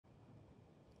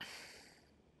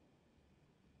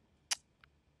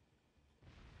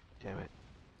Damn it.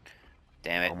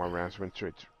 Damn it. All my rounds went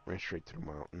straight to the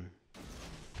mountain.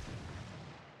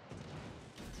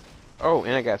 Oh,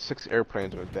 and I got 6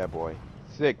 airplanes with that boy.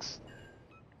 6.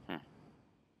 Hmm.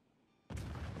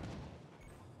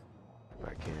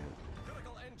 I can.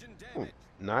 Ooh,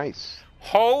 nice.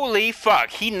 Holy fuck.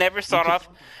 He never You started took, off.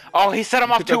 Oh, he set him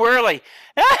you off took out, too early.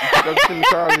 you took out the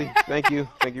kamikaze. Thank you.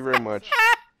 Thank you very much.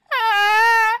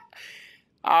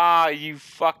 Ah, you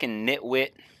fucking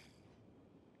nitwit.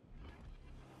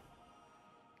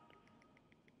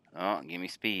 Oh, give me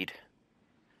speed.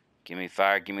 Give me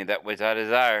fire. Give me that which I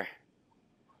desire.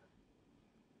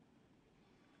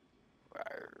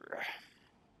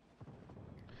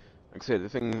 Like I said, the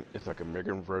thing is like a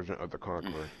American version of the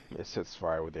Conqueror. It sets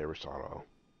fire with Aristotle.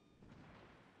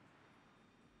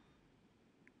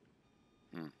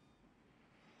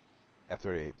 At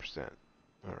 38%.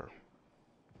 Or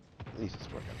at least it's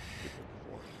what I got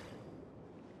before.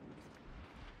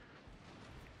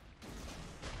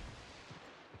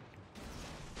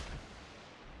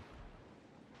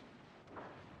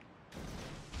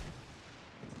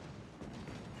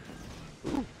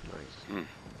 Ooh, nice.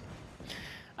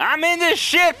 I'm in this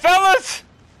shit, fellas!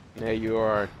 Yeah, you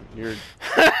are. You're deep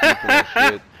in that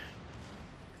shit.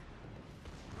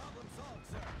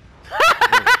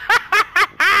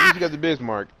 Easy got the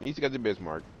Bismarck. Easy got the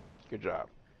Bismarck. Good job.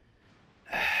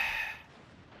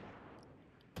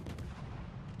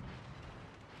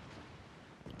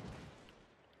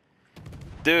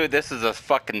 Dude, this is a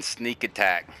fucking sneak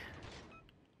attack.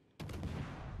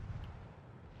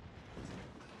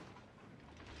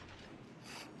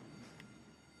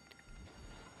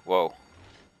 Whoa.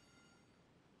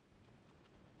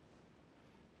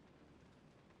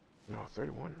 No,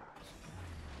 31.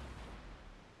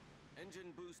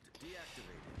 Engine boost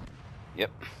deactivated.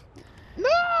 Yep. No!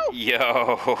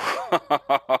 Yo.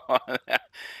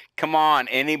 Come on,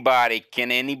 anybody.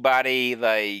 Can anybody,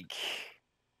 like...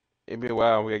 It'd be a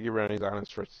while. We gotta get around these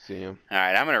islands first to see him.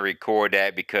 Alright, I'm gonna record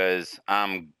that because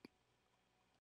I'm